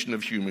foundation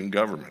of human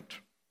government.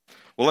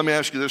 Well, let me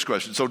ask you this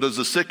question. So does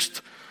the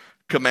sixth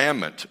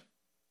commandment,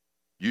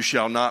 you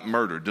shall not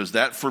murder, does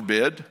that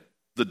forbid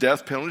the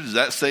death penalty? Does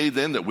that say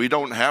then that we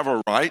don't have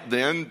a right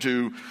then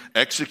to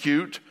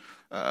execute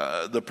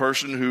the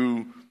person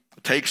who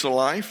takes a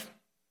life?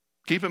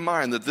 Keep in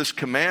mind that this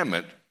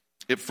commandment,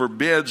 it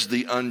forbids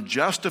the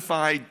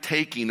unjustified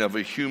taking of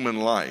a human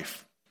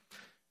life.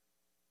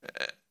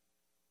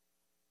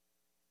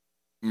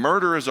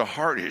 Murder is a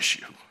heart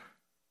issue.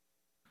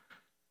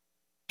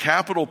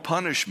 Capital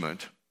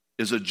punishment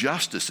is a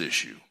justice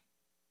issue.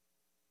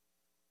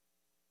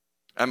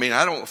 I mean,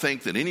 I don't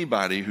think that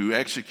anybody who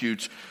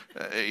executes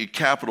a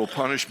capital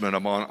punishment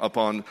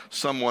upon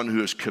someone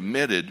who has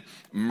committed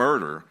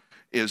murder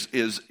is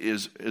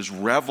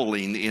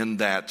reveling in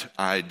that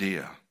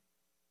idea.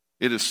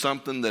 It is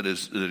something that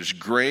is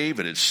grave,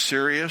 and it's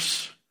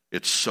serious,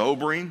 it's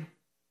sobering,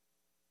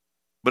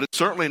 but it's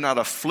certainly not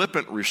a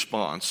flippant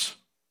response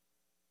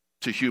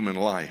to human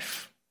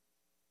life.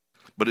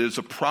 But it is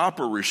a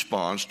proper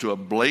response to a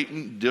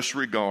blatant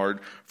disregard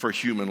for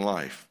human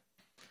life.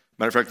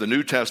 Matter of fact, the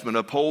New Testament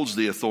upholds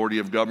the authority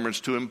of governments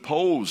to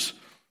impose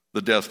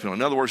the death penalty.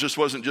 In other words, this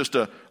wasn't just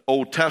an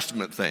Old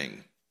Testament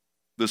thing.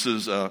 This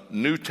is a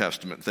New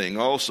Testament thing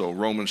also.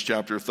 Romans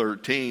chapter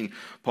 13,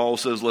 Paul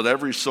says, let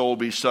every soul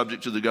be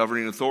subject to the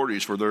governing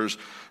authorities, for there's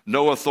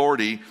no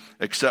authority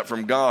except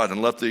from God.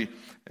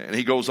 And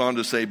he goes on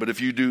to say, but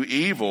if you do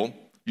evil,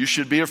 you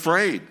should be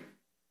afraid.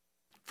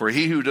 For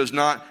he who does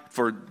not,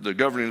 for the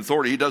governing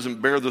authority, he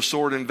doesn't bear the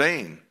sword in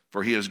vain.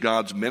 For he is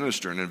God's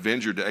minister and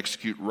avenger to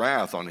execute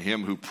wrath on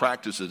him who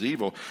practices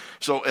evil.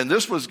 So, and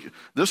this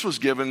was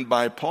given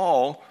by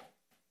Paul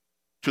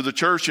to the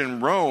church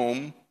in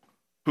Rome,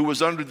 who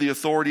was under the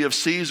authority of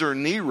Caesar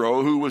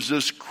Nero, who was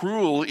this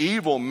cruel,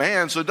 evil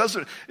man. So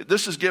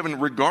this is given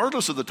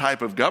regardless of the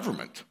type of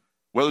government,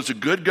 whether it's a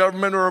good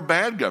government or a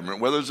bad government,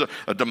 whether it's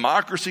a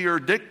democracy or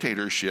a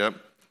dictatorship.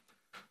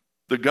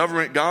 The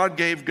government, God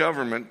gave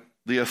government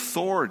the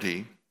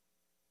authority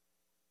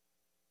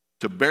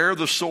to bear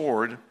the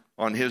sword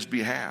on his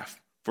behalf.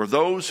 For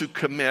those who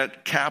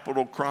commit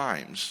capital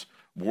crimes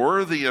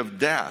worthy of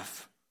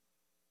death,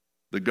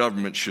 the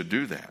government should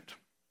do that.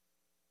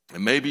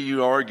 And maybe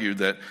you argue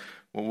that,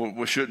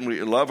 well, shouldn't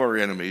we love our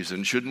enemies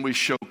and shouldn't we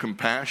show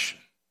compassion?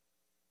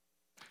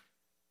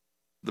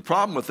 The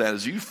problem with that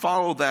is you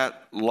follow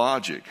that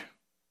logic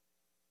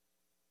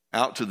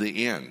out to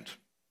the end.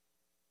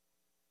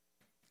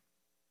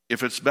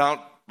 If it's about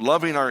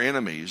loving our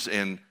enemies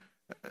and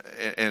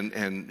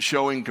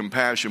showing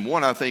compassion,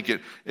 one, I think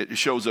it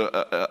shows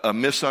a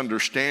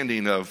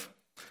misunderstanding of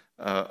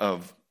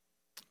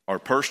our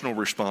personal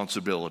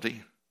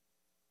responsibility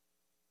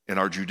and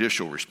our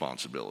judicial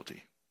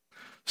responsibility.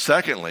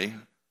 Secondly,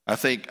 I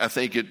think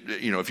it,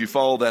 if you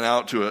follow that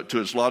out to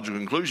its logical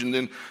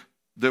conclusion,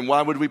 then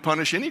why would we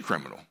punish any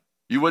criminal?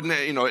 You wouldn't,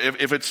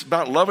 if it's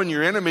about loving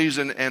your enemies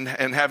and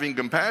having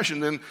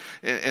compassion, then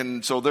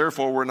and so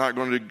therefore we're not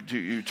going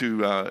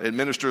to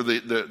administer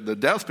the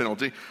death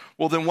penalty.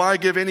 Well, then why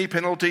give any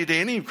penalty to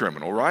any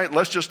criminal, right?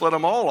 Let's just let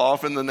them all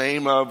off in the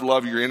name of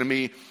love your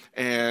enemy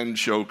and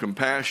show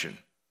compassion.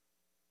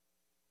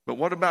 But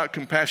what about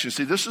compassion?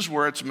 See, this is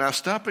where it's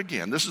messed up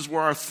again. This is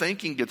where our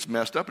thinking gets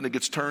messed up and it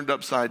gets turned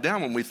upside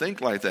down when we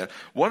think like that.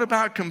 What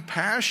about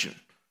compassion?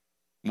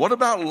 What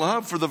about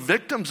love for the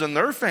victims and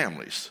their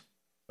families?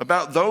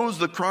 About those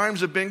the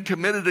crimes have been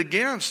committed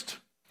against?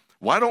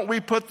 Why don't we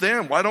put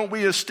them, why don't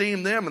we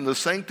esteem them and the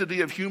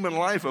sanctity of human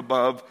life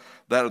above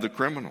that of the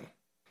criminal?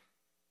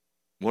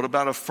 What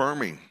about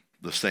affirming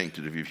the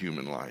sanctity of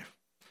human life?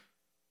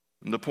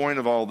 And the point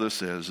of all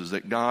this is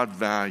that God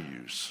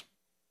values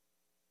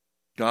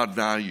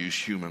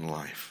human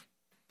life.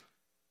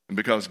 And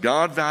because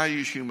God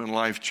values human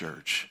life,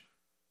 church,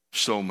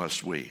 so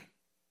must we.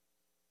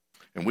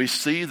 And we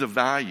see the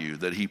value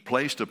that he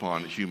placed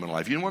upon human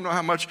life. You want to know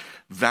how much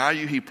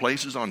value he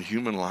places on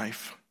human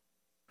life?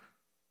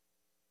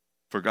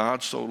 For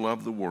God so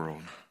loved the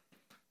world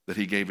that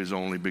he gave his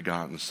only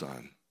begotten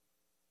Son,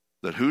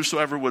 that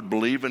whosoever would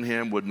believe in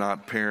him would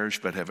not perish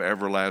but have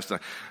everlasting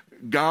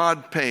life.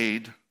 God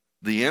paid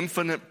the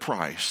infinite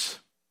price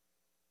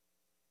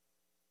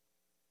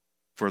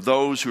for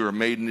those who are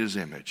made in his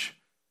image.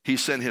 He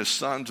sent his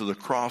Son to the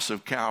cross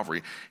of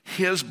Calvary.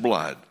 His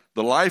blood,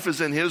 the life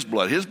is in his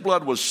blood. His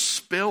blood was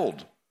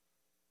spilled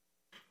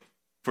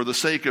for the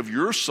sake of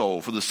your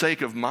soul, for the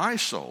sake of my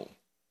soul.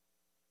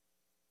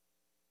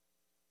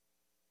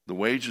 The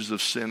wages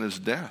of sin is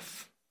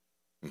death,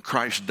 and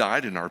Christ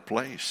died in our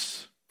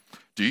place.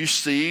 Do you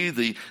see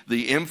the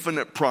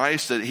infinite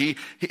price that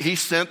he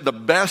sent the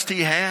best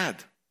he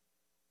had,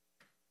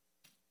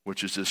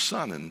 which is his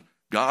son and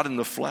God in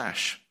the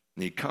flesh.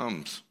 And he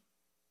comes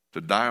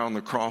to die on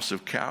the cross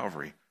of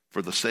Calvary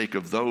for the sake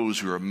of those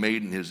who are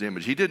made in his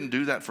image. He didn't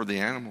do that for the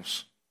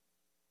animals.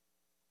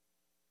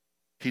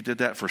 He did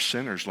that for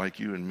sinners like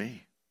you and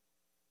me.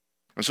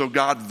 And so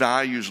God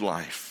values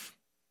life.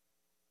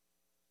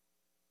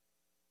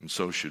 And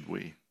so should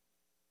we.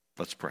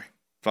 Let's pray.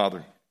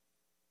 Father,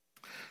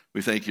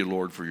 we thank you,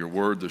 Lord, for your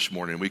word this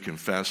morning. We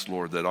confess,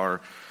 Lord,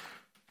 that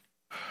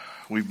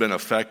we've been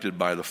affected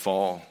by the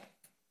fall.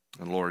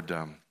 And Lord,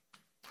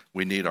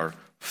 we need our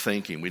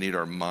thinking. We need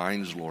our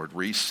minds, Lord,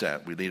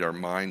 reset. We need our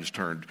minds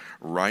turned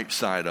right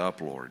side up,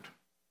 Lord.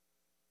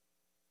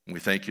 And we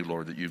thank you,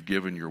 Lord, that you've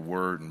given your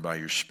word and by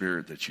your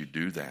Spirit that you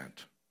do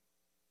that.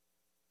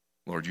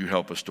 Lord, you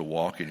help us to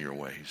walk in your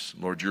ways.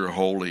 Lord, you're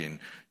holy and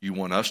you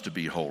want us to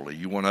be holy.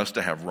 You want us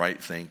to have right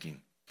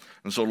thinking.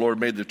 And so, Lord,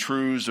 may the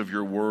truths of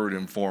your word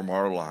inform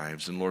our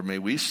lives. And Lord, may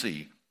we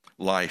see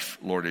life,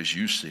 Lord, as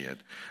you see it.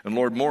 And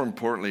Lord, more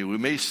importantly, we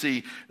may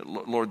see,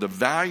 Lord, the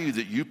value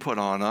that you put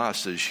on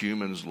us as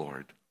humans,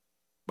 Lord,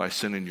 by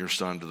sending your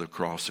Son to the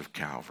cross of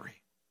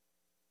Calvary.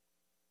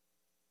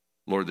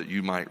 Lord, that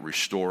you might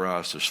restore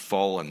us as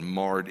fallen,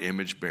 marred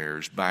image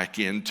bearers back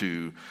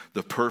into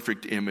the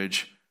perfect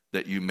image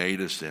that you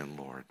made us in,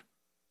 Lord.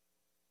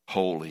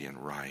 Holy and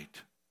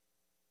right.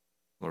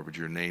 Lord, would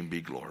your name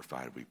be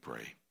glorified, we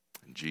pray.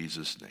 In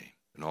Jesus' name.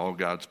 And all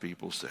God's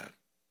people said,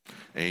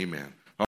 amen.